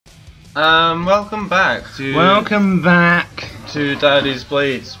Welcome back to Daddy's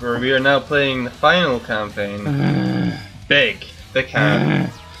Blades, where we are now playing the final campaign. Big, the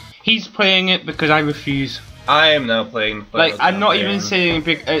can. He's playing it because I refuse. I am now playing the final I'm not even saying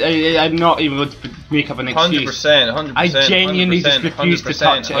big. I'm not even going to make up an excuse. 100%. I genuinely just refuse to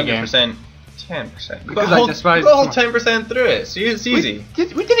touch it again. 100%. 10%. We Because I despise got a whole 10% through it. See, it's easy. We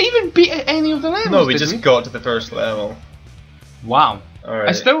didn't even beat any of the levels. No, we just got to the first level. Wow.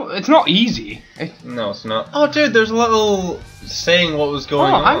 Alright. It's not easy. No, it's not. Oh, dude, there's a little saying what was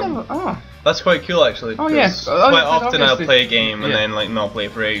going on. That's quite cool, actually. Oh, yeah. Quite often I'll play a game and then like not play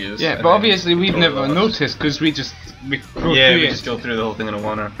it for ages. Yeah, but obviously we've never noticed because we just just go through the whole thing in a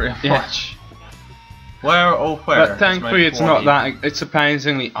one-hour pretty much. Where? But thankfully it's not that. It's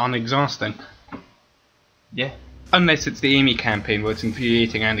surprisingly unexhausting. Yeah. Unless it's the Amy campaign where it's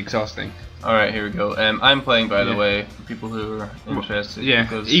infuriating and exhausting. Alright, here we go. I'm playing, by the way, for people who are interested. Yeah,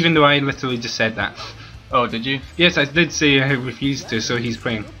 even though I literally just said that. Oh, did you? Yes, I did say I refused to, so he's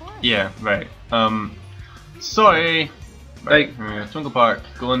playing. Yeah, right. Sorry. Right, Twinkle Park,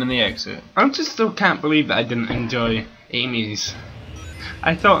 going in the exit. I just still can't believe that I didn't enjoy Amy's.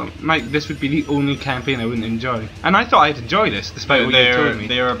 I thought this would be the only campaign I wouldn't enjoy. And I thought I'd enjoy this, despite what you told me.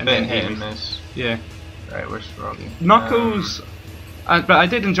 They were a bit hit and miss. Yeah. Right, where's Froggy? Knuckles... but I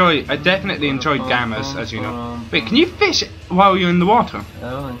definitely enjoyed Gammas, as you know. Wait, can you fish while you're in the water?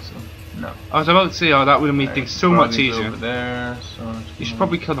 I don't think so. No. I was about to say, that would have made things so much easier. Over there, you should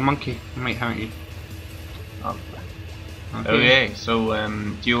probably kill the monkey. It might hurt you. Okay, so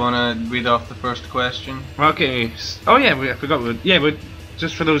do you want to read off the first question? Okay. Oh yeah, I forgot. We're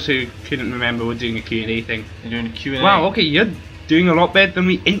just for those who couldn't remember, we're doing a Q&A thing. You're doing a Q&A. Wow. Okay, you're doing a lot better than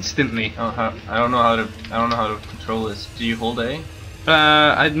me instantly. I don't know how to control this. Do you hold A?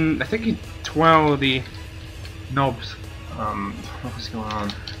 I think you twirl the knobs. What's going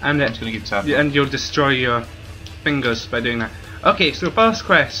on? And I'm just gonna keep tapping. And you'll destroy your fingers by doing that. Okay, so first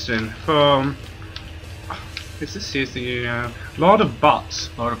question from. Is this seriously Lord of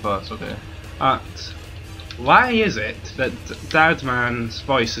Butts? Lord of Butts, okay. Why is it that Dadman's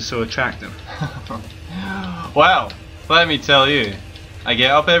voice is so attractive? Well, let me tell you. I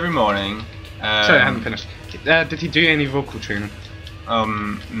get up every morning. Sorry, I haven't finished. Did he do any vocal training?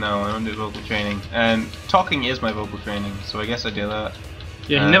 No, I don't do vocal training. Talking is my vocal training, so I guess I do that.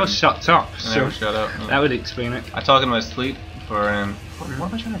 Yeah, he never shuts up. I never shut up. No. That would explain it. I talk in my sleep for what am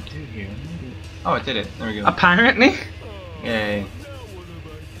I trying to do here? Oh, I did it. There we go. Apparently. Yay.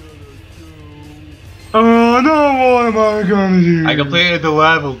 Oh no! What am I gonna do? I completed the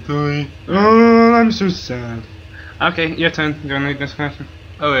level, Tui. Oh, I'm so sad. Okay, your turn. Do you wanna read this question?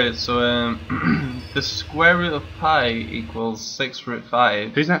 Okay, so the square root of pi equals 6 root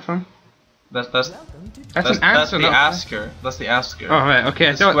 5. Who's that from? That's an answer. That's the asker. That's the asker. Oh right,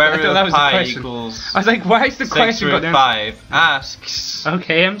 okay. The square root that of was pi the question. Equals I was like, why is the question 6 root 5 asks.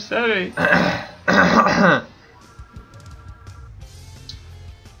 Okay, I'm sorry.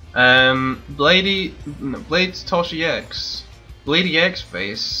 Blades Toshi X, Blady X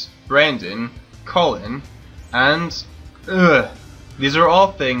Face, Brendan, Colin, and these are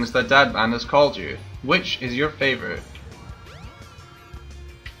all things that Dadman has called you. Which is your favorite?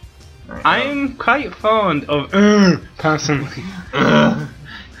 Right, I'm quite fond of personally.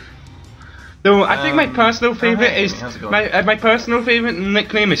 Though I think my personal favorite is my personal favorite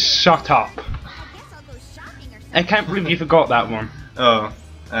nickname is Shut Up. I can't believe you forgot that one. Oh,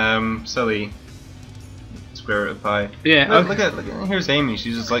 silly. Square root of pi. Yeah. Look at here's Amy.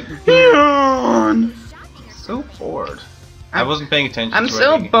 She's just like so bored. I wasn't paying attention. I'm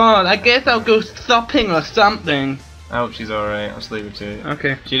so bored. I guess I'll go shopping or something. I hope she's alright. I'll just leave her to it.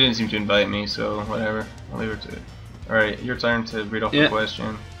 Okay. She didn't seem to invite me, so whatever. I'll leave her to it. Alright, your turn to read off the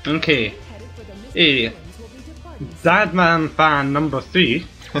question. Okay. Hey, Dadman fan number 3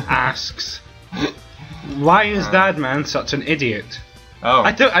 asks, why is Dadman such an idiot? Oh.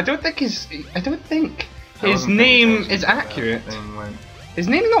 I don't think his name is accurate. His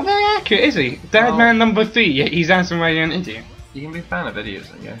name's not very accurate, is he? Dadman number 3, yet he's asking why you're an idiot. You can be a fan of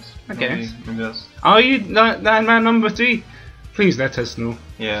idiots, I guess. I guess. Maybe that's... Are you Dadman number 3? Please let us know.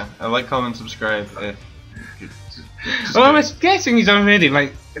 Yeah, I like, comment, subscribe if... Well, I'm guessing he's already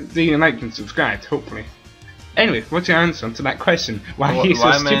like and subscribed, hopefully. Anyway, what's your answer to that question? Why are you so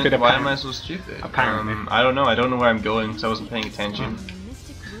stupid? Why am I so stupid? Apparently. I don't know. I don't know where I'm going because I wasn't paying attention.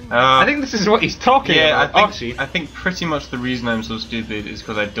 I think this is what he's talking about. I think pretty much the reason I'm so stupid is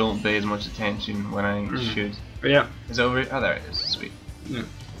because I don't pay as much attention when I should. Yeah. Is it over? Oh, there it is. Sweet. Yeah.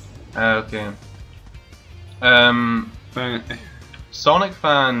 Okay. Sonic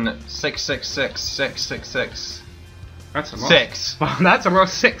fan 666666 That's a lot. 6. Well, that's a lot of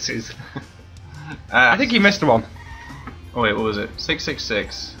sixes. I think you missed one. Oh wait, what was it?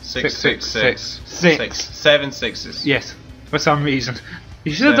 666. 666. 6. 7 sixes. Yes, for some reason.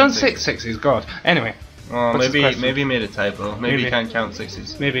 You should have done 6 sixes, God. Anyway. Well, maybe he made a typo. Maybe he can't count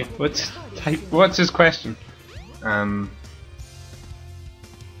sixes. Maybe. What's his question?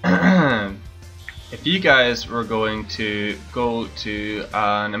 If you guys were going to go to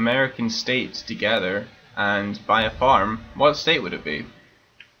an American state together and buy a farm, what state would it be?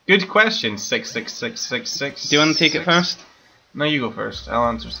 Good question. 66666. Do you want to take it first? No, you go first. I'll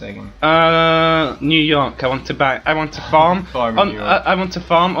answer second. New York. I want to farm. Farm in New York. I want to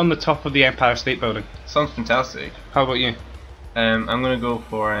farm on the top of the Empire State Building. Sounds fantastic. How about you? I'm gonna go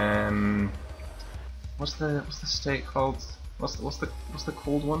for what's the state called? What's the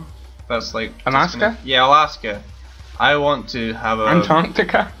cold one? That's like Alaska? Yeah, Alaska. I want to have a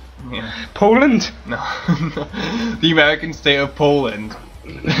Antarctica? Yeah. Poland? No. The American state of Poland.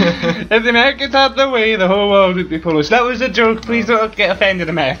 If the Americans had their way, the whole world would be Polish. That was a joke. Please don't get offended,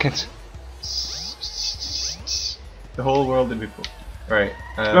 Americans. The whole world would be Polish. Right.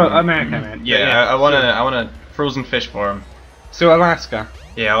 America, man. Yeah, I want a frozen fish farm. So Alaska.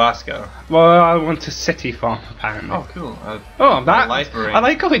 Yeah, Alaska. Well, I want a city farm, apparently. Oh, cool. I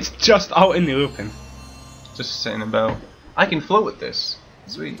like how it's just out in the open. Just sitting about. I can float with this.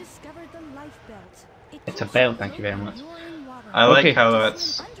 Sweet. It's a bell, thank you very much. I like how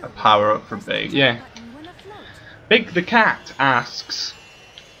that's a power up for Big. Yeah. Big the Cat asks,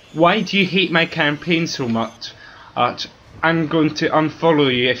 why do you hate my campaign so much? I'm going to unfollow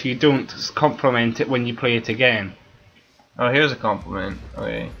you if you don't compliment it when you play it again. Oh, here's a compliment.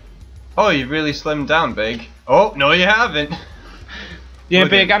 Okay. Oh, you've really slimmed down, Big. Oh, no you haven't. Yeah,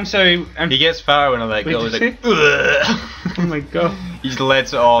 Big, I'm sorry. He gets far when I let go. He's like, oh my god. He just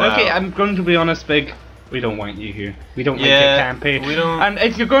lets it all out. Okay, I'm going to be honest, Big. We don't want you here. We don't like your campaign. We don't. And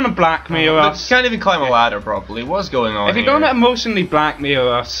if you're going to blackmail us... You can't even climb a ladder properly. What's going on If you're going to emotionally blackmail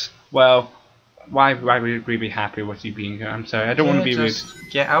us, well, why would we be happy with you being here? I'm sorry, I don't want to be rude.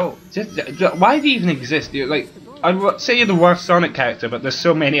 Get out. Why do you even exist? I would say you're the worst Sonic character, but there's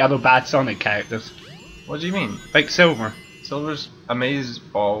so many other bad Sonic characters. What do you mean? Like Silver. Silver's amaze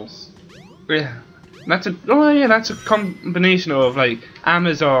balls. Yeah. That's a combination of like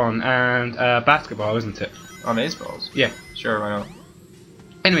Amazon and basketball, isn't it? Amaze balls? Yeah. Sure, why not?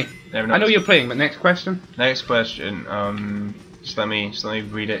 Anyway, I know you're playing, but next question. Next question. Just let me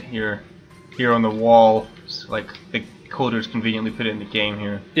read it here on the wall. It's like the coders conveniently put it in the game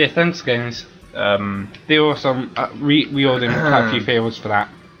here. Yeah, thanks guys. They owe some we owe them quite a few favors for that.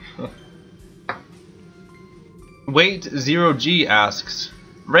 Wait 0G asks,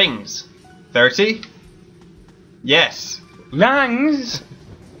 rings 30? Yes. Langs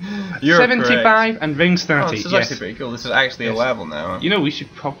You're 75 correct. And rings 30. Oh, this is actually pretty cool. This is actually a level now. You know, we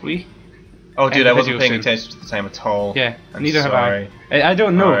should probably. Oh, dude, I wasn't paying attention to the time at all. Yeah, I'm neither sorry. have I. I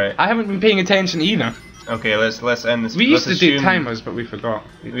don't know. Right. I haven't been paying attention either. Okay, let's end this. We used to do timers, but we forgot.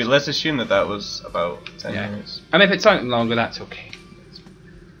 Let's assume that was about 10 minutes. And if it's something longer, that's okay.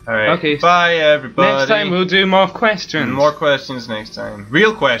 Alright, okay. Bye everybody. Next time we'll do more questions. More questions next time.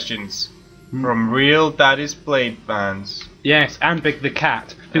 Real questions. From real Daddy's Blade fans. Yes, and Big the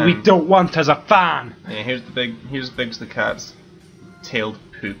Cat, who we don't want as a fan. Yeah, here's Big's the Cat's tailed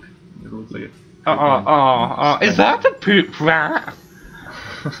poop. It looks like it. Is that a poop rat?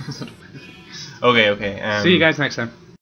 Okay. See you guys next time.